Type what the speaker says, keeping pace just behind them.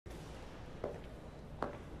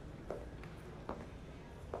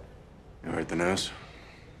heard the news?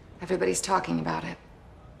 Everybody's talking about it.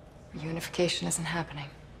 Reunification isn't happening.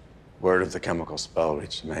 Word of the chemical spill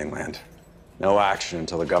reached the mainland. No action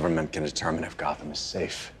until the government can determine if Gotham is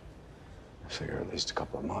safe. I figure at least a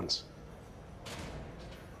couple of months.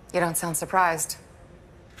 You don't sound surprised.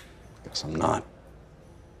 Guess I'm not.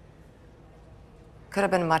 Could have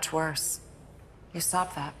been much worse. You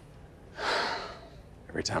stopped that.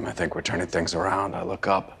 Every time I think we're turning things around, I look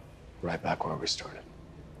up, right back where we started.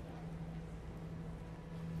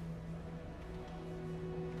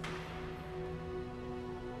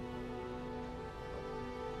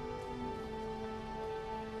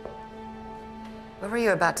 What were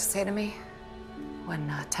you about to say to me when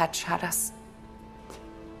Tetch had us?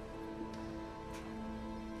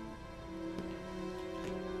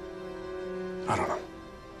 I don't know.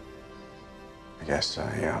 I guess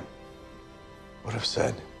I would have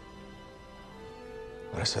said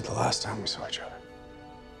what I said the last time we saw each other.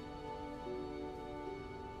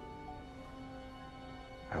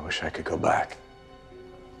 I wish I could go back.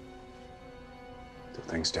 Do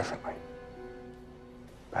things differently.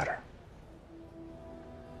 Better.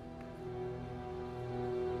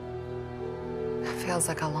 It feels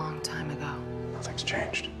like a long time ago. Nothing's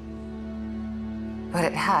changed. But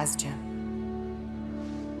it has, Jim.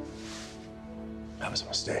 That was a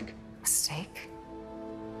mistake. Mistake?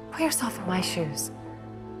 Put yourself in my shoes.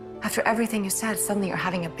 After everything you said, suddenly you're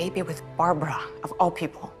having a baby with Barbara, of all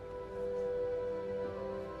people.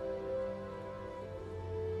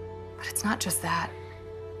 But it's not just that.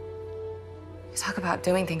 You talk about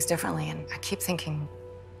doing things differently, and I keep thinking,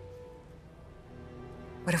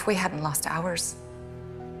 what if we hadn't lost ours?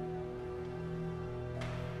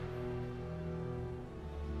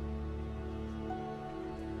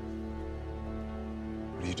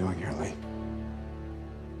 What are you doing here, Lee?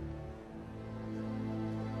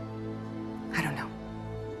 I don't know.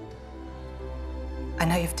 I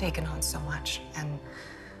know you've taken on so much, and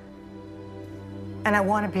I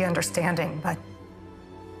want to be understanding, but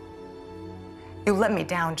you let me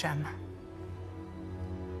down, Jim.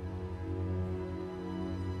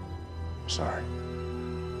 Sorry.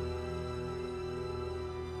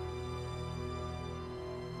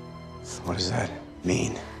 What does that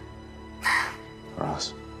mean for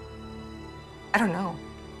us? I don't know.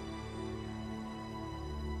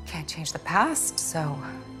 Can't change the past, so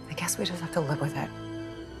I guess we just have to live with it.